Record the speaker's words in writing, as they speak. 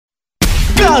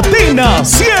Cadena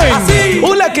 100. Así.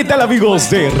 Hola, ¿qué tal amigos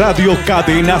de Radio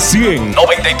Cadena 100?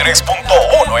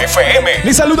 93.1 FM.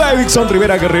 Les saluda Edixon,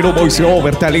 Rivera, guerrero, voice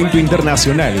over, talento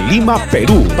internacional, Lima,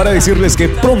 Perú. Para decirles que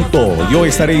pronto yo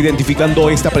estaré identificando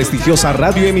esta prestigiosa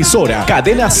radioemisora,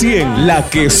 Cadena 100, la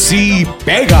que sí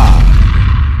pega.